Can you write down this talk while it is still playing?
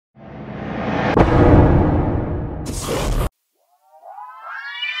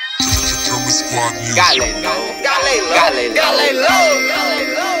Squad music. Gotta lay low, gotta lay low, gotta lay low,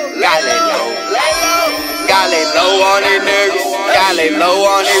 gotta lay low, gotta lay low on these niggas, gotta lay low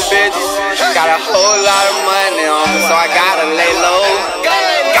on these bitches. Got a whole lot of money on me, so I gotta lay low. Gotta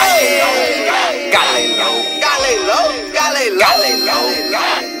lay low, gotta lay low, gotta lay low, gotta lay low,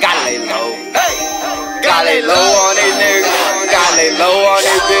 gotta lay low, gotta lay low on these niggas, gotta lay low on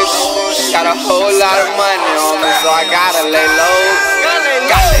these bitches. Got a whole lot of money on me, so I gotta lay low.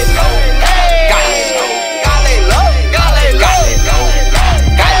 Gotta lay low.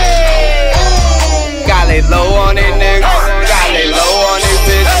 Lay low on these niggas, gotta lay low on these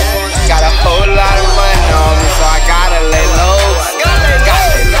bitches. Got a whole lot of money on me, so I gotta lay low. Gotta lay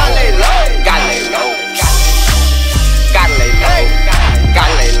low, gotta lay low, gotta lay low,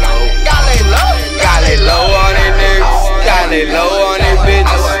 gotta lay low, gotta lay low, gotta lay low on these niggas, gotta lay low on these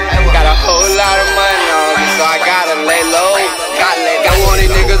bitches. Got a whole lot of money on me, so I gotta lay low. Gotta lay low on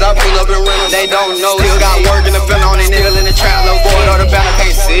these niggas, I pull up and run them, they don't know. Still got work in the field on these niggas in the trap, low boy on the back, I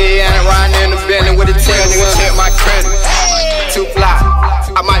can't see. And riding in the building with the tail, nigga check my credit. Too fly,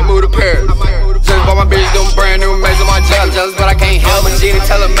 I might move to Paris. Just bought my bitch them brand new mates on my jealous, but I can't help my Gina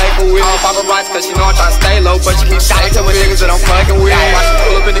tell her make a wheel. Paparazzi cause she know I'm tryna stay low, but she keep shouting to my niggas that I'm fucking with. Watch she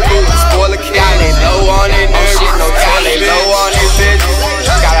pull up in the coupe, spoil a kid. Gotta lay low on these niggas, shit no gotta lay low on these bitches.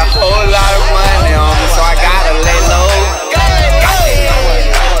 Got a whole lot of money on me, so I gotta lay low.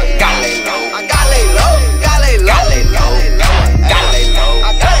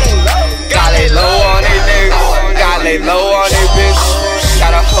 Lay low on these bitches.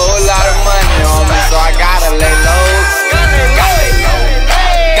 Got a whole lot of money on me, so I gotta lay low. Gotta lay low,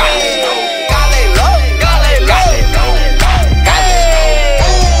 gotta lay low, gotta lay low, gotta lay low,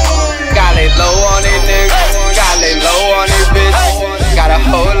 gotta lay low on these niggas, gotta lay low on these bitches. Got a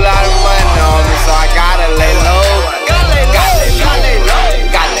whole lot of money on me, so I gotta lay low. Gotta lay low, gotta lay low, gotta lay low,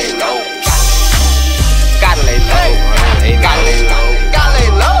 gotta lay low, gotta lay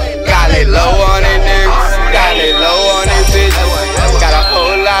low, gotta lay low on these niggas. Gotta lay low on these bitches. Got a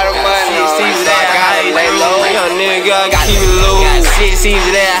whole lot of money on me, so I gotta lay low. Young nigga, gotta keep it low. Got 6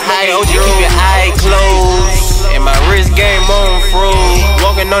 seasons that high, OG keep your eye closed. And my wrist game on froze.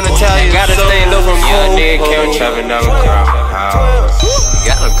 Walking on the Italian, gotta stay low from young nigga count trapping down the crowd house.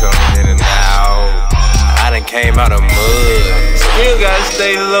 Got them coming in and out. I done came out of mud. Still gotta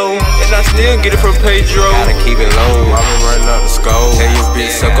stay low, and I still get it from Pedro. Gotta keep it low, I been running up the skull. Tell your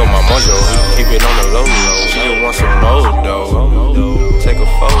bitch suck on my mojo, keep it on the low low. She just want some more though. Take a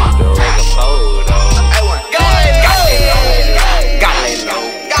photo, take a photo.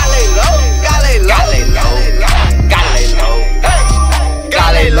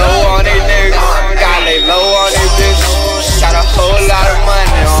 Gotta lay low on these niggas, gotta lay low on these bitches. Got a whole lot of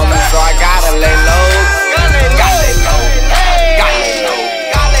money on me, so I gotta lay low. Gotta lay low,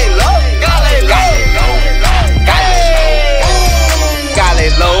 gotta lay low, gotta lay low, gotta lay low, gotta lay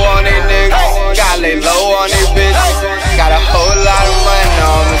low on these niggas, gotta lay low on these bitches. Got a whole lot of money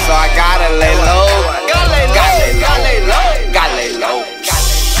on me, so I gotta lay low. Gotta lay low, gotta lay low, gotta lay low,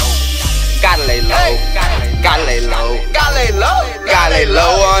 gotta lay low, gotta lay low, gotta lay low, gotta lay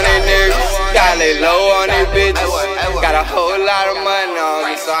low on these niggas, gotta lay low on these bitches. Got a whole lot of money on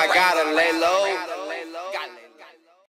me, so I gotta lay low.